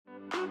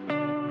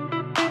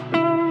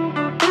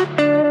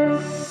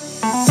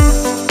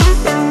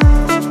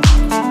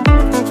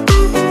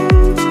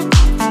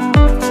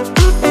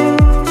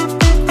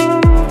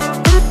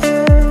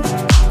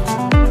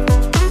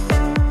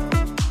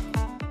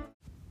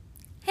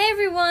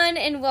everyone,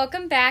 and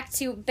welcome back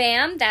to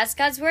BAM, That's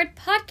God's Word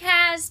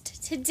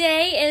podcast.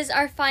 Today is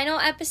our final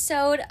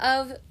episode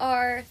of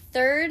our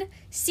third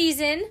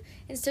season,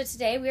 and so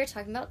today we are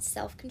talking about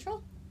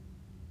self-control.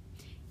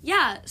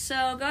 Yeah,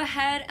 so go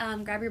ahead,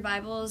 grab your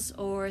Bibles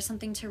or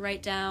something to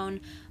write down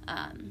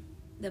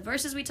the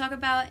verses we talk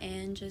about,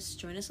 and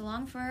just join us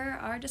along for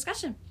our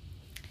discussion.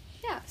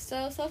 Yeah,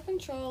 so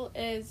self-control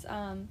is,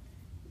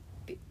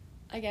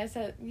 I guess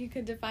that you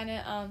could define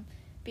it,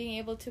 being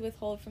able to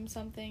withhold from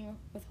something,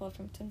 withhold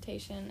from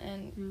temptation,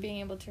 and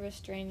being able to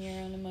restrain your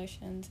own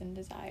emotions and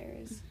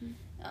desires,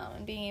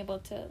 and being able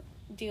to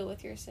deal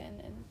with your sin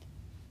and,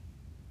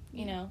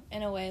 you know,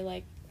 in a way,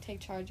 like,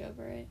 take charge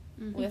over it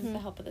with the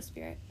help of the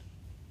Spirit.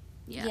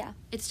 Yeah.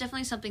 It's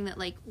definitely something that,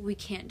 like, we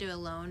can't do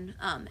alone,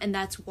 and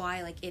that's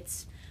why, like,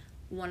 it's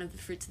one of the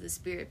fruits of the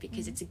Spirit,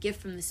 because it's a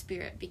gift from the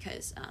Spirit,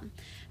 because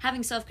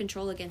having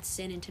self-control against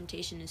sin and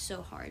temptation is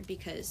so hard,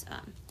 because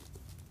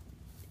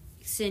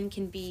sin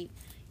can be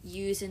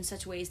used in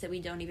such ways that we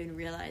don't even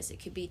realize it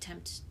could be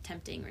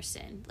tempting or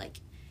sin. Like,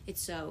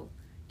 it's so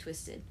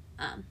twisted.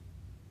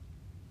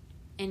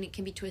 And it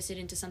can be twisted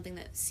into something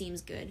that seems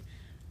good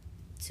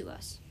to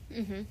us.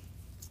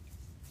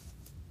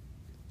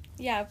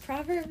 Yeah,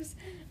 Proverbs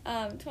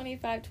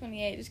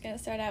 25:28, just going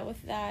to start out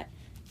with that.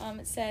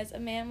 It says, "A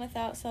man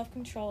without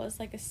self-control is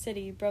like a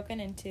city broken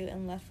into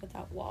and left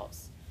without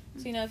walls."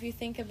 So, you know, if you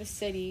think of a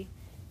city,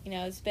 you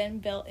know, it's been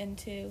built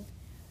into,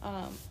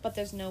 but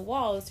there's no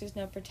walls, there's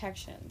no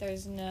protection,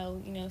 there's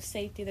no, you know,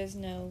 safety, there's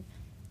no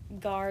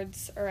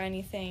guards or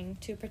anything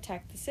to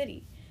protect the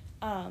city.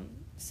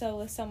 So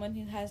with someone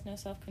who has no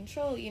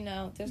self-control, you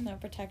know, there's no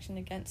protection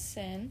against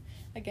sin,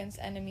 against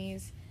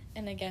enemies,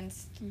 and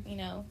against, you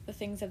know, the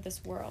things of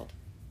this world.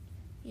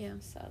 Yeah.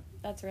 So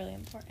that's really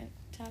important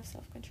to have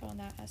self-control in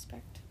that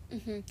aspect.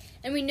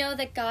 And we know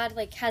that God,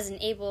 like, has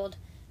enabled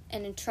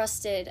and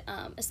entrusted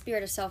a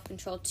spirit of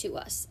self-control to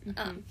us.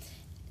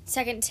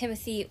 2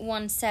 Timothy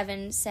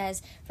 1:7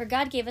 says, "For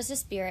God gave us a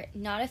spirit,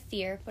 not of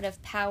fear, but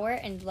of power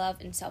and love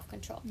and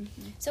self-control."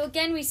 So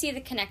again, we see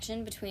the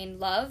connection between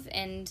love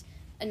and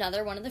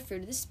another one of the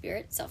fruit of the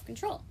Spirit,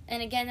 self-control.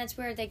 And again, that's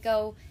where they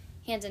go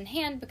hand in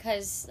hand,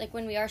 because, like,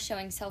 when we are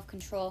showing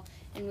self-control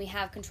and we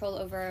have control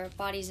over our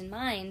bodies and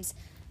minds,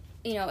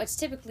 you know, it's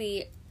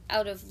typically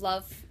out of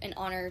love and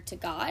honor to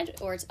God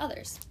or it's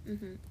others.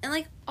 And,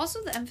 like,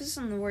 also the emphasis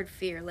on the word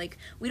fear. Like,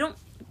 we're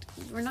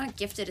not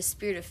gifted a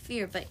spirit of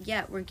fear, but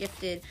yet we're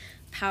gifted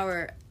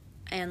power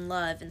and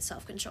love and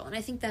self-control. And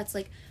I think that's,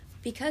 like,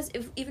 because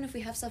even if we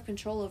have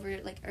self-control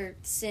over, like, our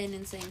sin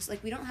and things,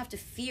 like, we don't have to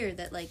fear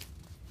that, like,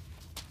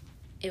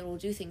 it will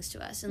do things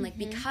to us. And, like,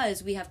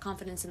 because we have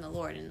confidence in the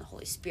Lord and the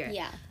Holy Spirit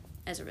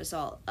as a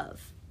result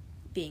of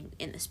being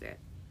in the Spirit.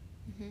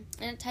 And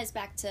it ties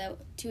back to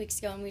 2 weeks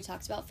ago when we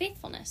talked about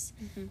faithfulness,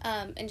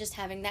 and just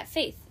having that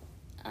faith,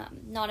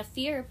 not of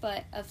fear,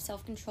 but of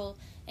self-control.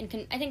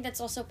 And I think that's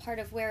also part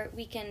of where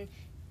we can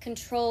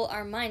control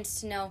our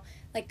minds to know,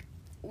 like,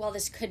 while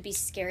this could be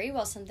scary,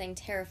 while something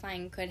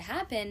terrifying could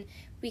happen,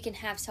 we can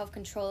have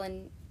self-control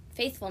and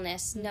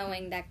faithfulness,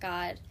 knowing that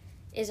God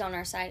is on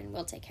our side and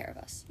will take care of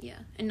us. Yeah,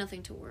 and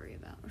nothing to worry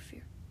about or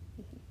fear.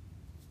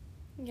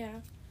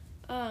 Yeah.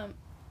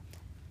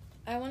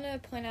 I want to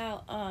point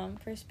out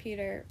 1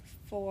 Peter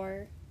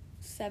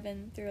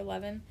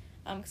 4:7-11,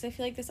 because I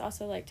feel like this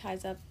also, like,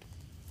 ties up,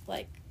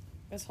 like,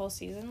 this whole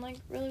season, like,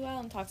 really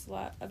well, and talks a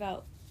lot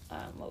about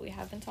what we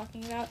have been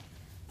talking about,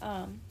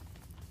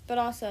 but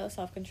also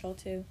self-control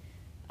too.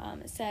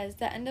 It says,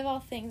 "The end of all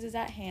things is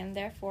at hand,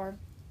 therefore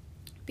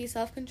be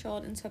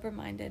self-controlled and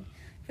sober-minded.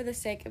 For the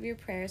sake of your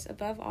prayers,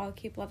 above all,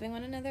 keep loving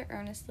one another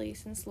earnestly,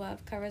 since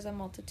love covers a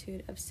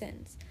multitude of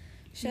sins.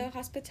 Show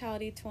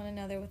hospitality to one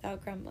another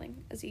without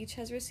grumbling. As each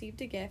has received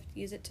a gift,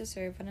 use it to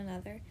serve one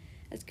another,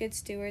 as good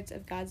stewards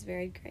of God's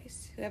varied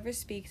grace. Whoever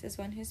speaks is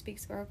one who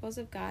speaks oracles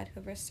of God.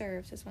 Whoever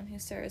serves is one who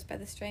serves by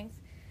the strength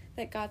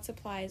that God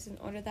supplies, in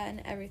order that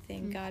in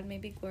everything God may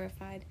be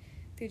glorified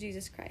through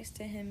Jesus Christ.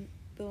 To him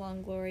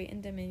belong glory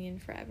and dominion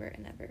forever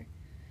and ever."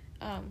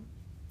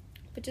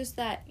 But just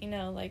that, you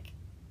know, like,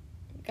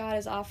 God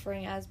is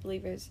offering as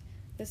believers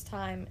this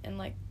time and,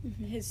 like,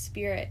 his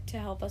Spirit to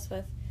help us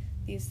with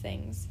these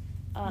things.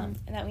 And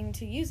that we need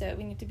to use it.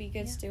 We need to be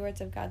good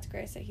stewards of God's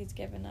grace that he's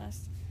given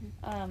us.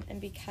 And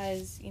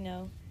because, you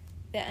know,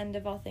 the end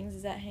of all things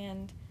is at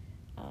hand,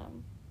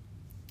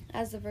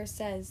 as the verse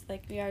says,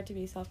 like, we are to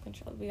be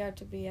self-controlled. We are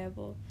to be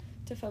able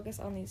to focus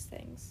on these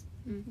things.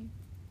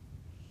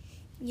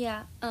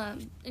 Yeah,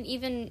 and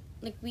even,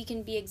 like, we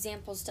can be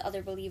examples to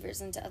other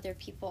believers and to other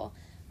people.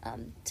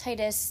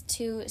 Titus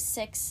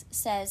 2:6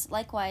 says,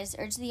 "Likewise,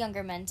 urge the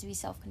younger men to be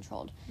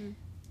self-controlled."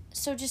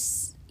 So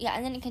just,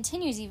 and then it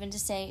continues even to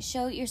say,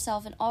 "Show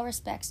yourself in all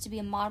respects to be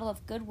a model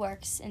of good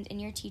works, and in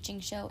your teaching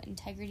show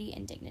integrity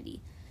and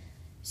dignity."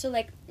 So,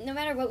 like, no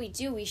matter what we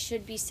do, we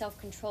should be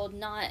self-controlled,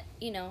 not,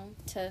 you know,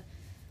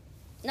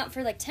 not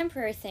for, like,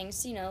 temporary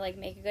things, you know, like,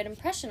 make a good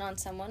impression on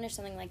someone or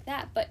something like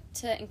that, but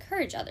to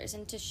encourage others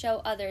and to show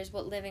others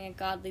what living a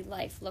godly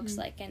life looks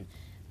like, and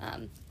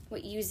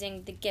what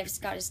using the gifts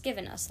God has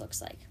given us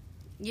looks like.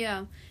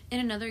 Yeah. In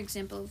another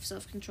example of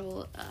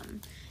self-control,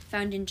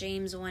 found in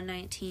James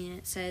 1:19,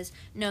 it says,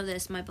 "Know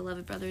this, my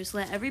beloved brothers,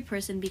 let every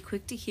person be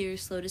quick to hear,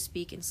 slow to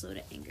speak, and slow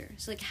to anger."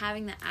 So, like,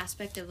 having that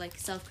aspect of, like,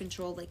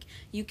 self-control, like,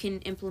 you can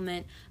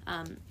implement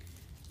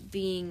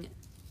being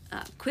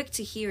quick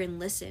to hear and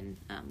listen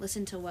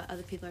to what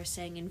other people are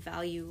saying and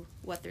value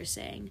what they're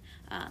saying,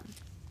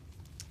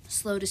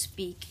 slow to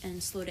speak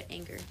and slow to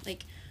anger.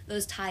 Like,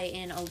 those tie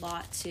in a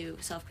lot to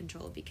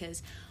self-control,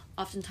 because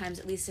oftentimes,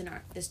 at least in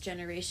this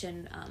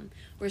generation,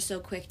 we're so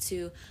quick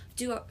to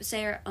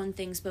say our own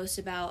things, boast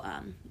about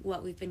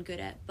what we've been good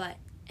at,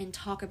 and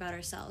talk about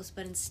ourselves,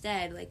 but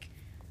instead, like,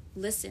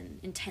 listen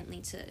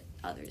intently to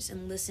others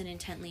and listen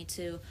intently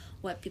to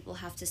what people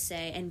have to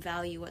say and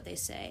value what they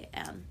say,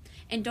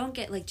 and don't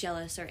get, like,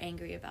 jealous or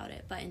angry about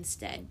it, but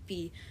instead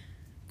be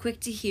quick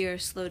to hear,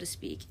 slow to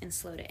speak, and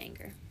slow to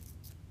anger.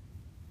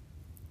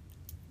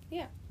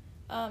 Yeah.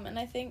 And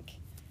I think,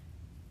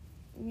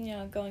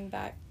 going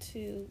back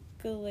to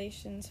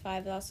Galatians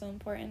 5 is also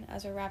important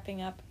as we're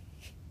wrapping up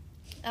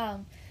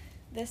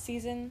this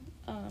season,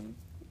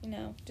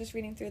 just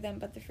reading through them.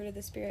 But the fruit of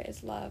the Spirit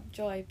is love,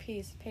 joy,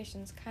 peace,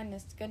 patience,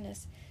 kindness,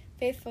 goodness,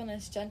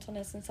 faithfulness,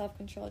 gentleness, and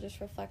self-control, just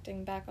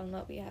reflecting back on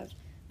what we have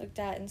looked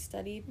at and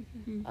studied.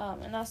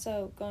 Mm-hmm. And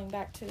also going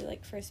back to,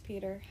 like, 1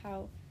 Peter,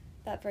 how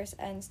that verse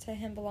ends, "To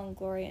him belong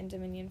glory and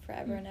dominion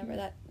forever and ever."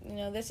 That,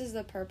 this is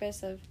the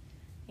purpose of,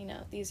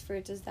 these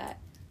fruits, is that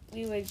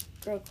we would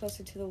grow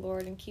closer to the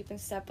Lord and keep in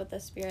step with the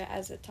Spirit,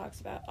 as it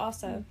talks about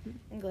also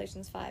in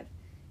Galatians 5.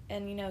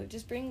 And,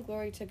 just bring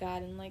glory to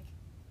God, and, like,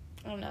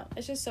 I don't know,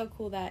 it's just so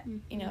cool that,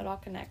 it all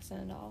connects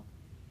and it all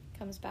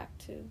comes back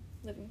to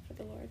living for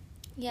the Lord.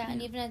 Yeah,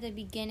 and even at the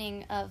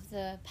beginning of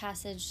the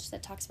passage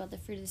that talks about the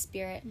fruit of the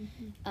Spirit,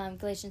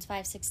 Galatians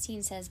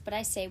 5:16 says, "But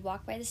I say,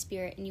 walk by the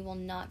Spirit, and you will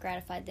not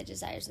gratify the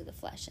desires of the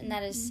flesh." And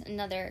that is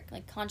another,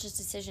 like, conscious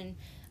decision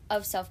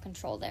of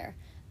self-control there.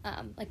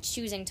 Like,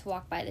 choosing to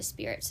walk by the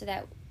Spirit, so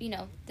that,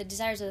 the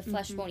desires of the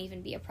flesh won't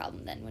even be a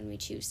problem then when we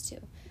choose to.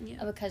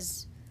 Yeah.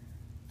 Because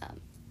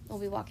we'll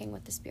be walking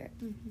with the Spirit.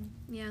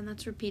 Yeah, and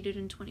that's repeated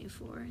in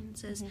 24, and it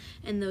says,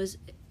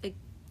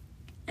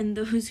 and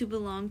those who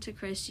belong to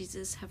Christ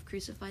Jesus have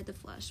crucified the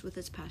flesh with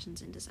its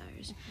passions and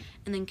desires.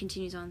 And then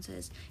continues on and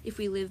says, "If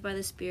we live by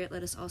the Spirit,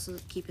 let us also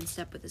keep in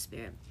step with the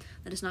Spirit.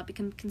 Let us not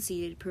become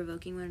conceited,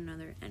 provoking one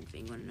another,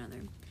 envying one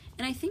another."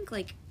 And I think,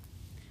 like,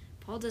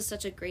 Paul does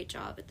such a great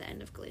job at the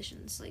end of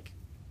Galatians, like,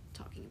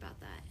 talking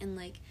about that and,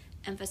 like,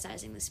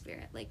 emphasizing the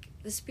Spirit. Like,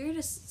 the Spirit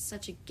is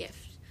such a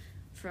gift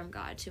from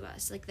God to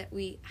us, like, that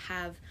we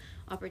have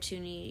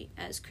opportunity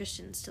as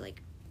Christians to,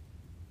 like,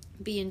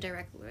 be in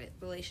direct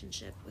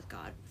relationship with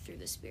God through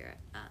the Spirit,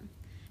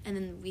 and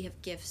then we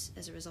have gifts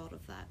as a result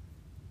of that,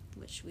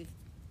 which we've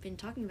been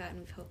talking about,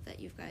 and we hope that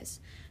you guys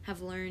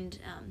have learned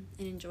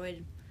and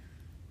enjoyed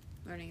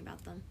learning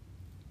about them.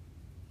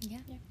 Yeah.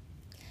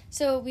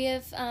 So we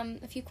have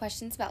a few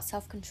questions about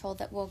self-control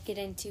that we'll get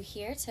into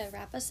here to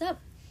wrap us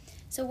up.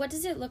 So what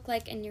does it look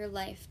like in your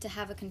life to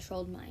have a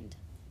controlled mind?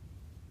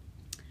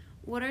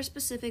 What are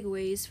specific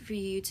ways for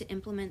you to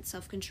implement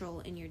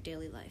self-control in your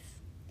daily life?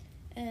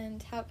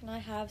 And how can I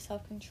have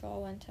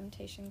self-control when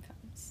temptation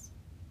comes?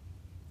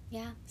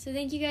 Yeah. So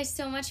thank you guys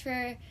so much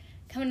for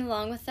coming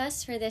along with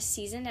us for this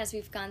season as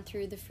we've gone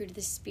through the fruit of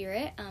the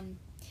Spirit.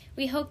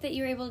 We hope that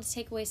you're able to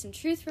take away some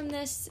truth from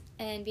this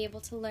and be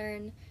able to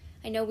learn.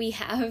 I know we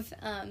have.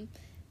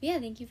 Yeah,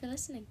 thank you for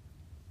listening.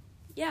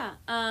 Yeah.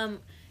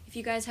 If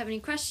you guys have any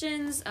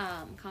questions,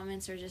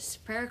 comments, or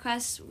just prayer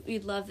requests,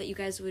 we'd love that you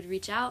guys would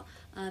reach out.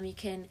 You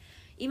can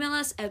email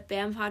us at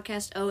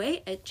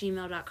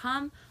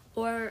bampodcast08@gmail.com,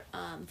 or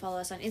follow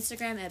us on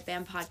Instagram at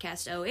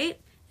bampodcast08,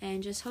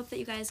 and just hope that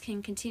you guys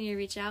can continue to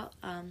reach out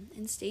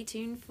and stay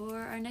tuned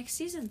for our next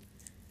season.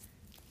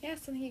 Yeah,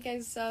 so thank you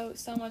guys so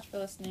much for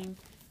listening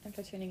and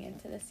for tuning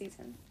into this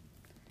season.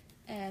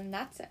 And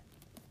that's it.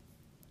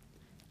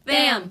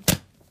 Bam!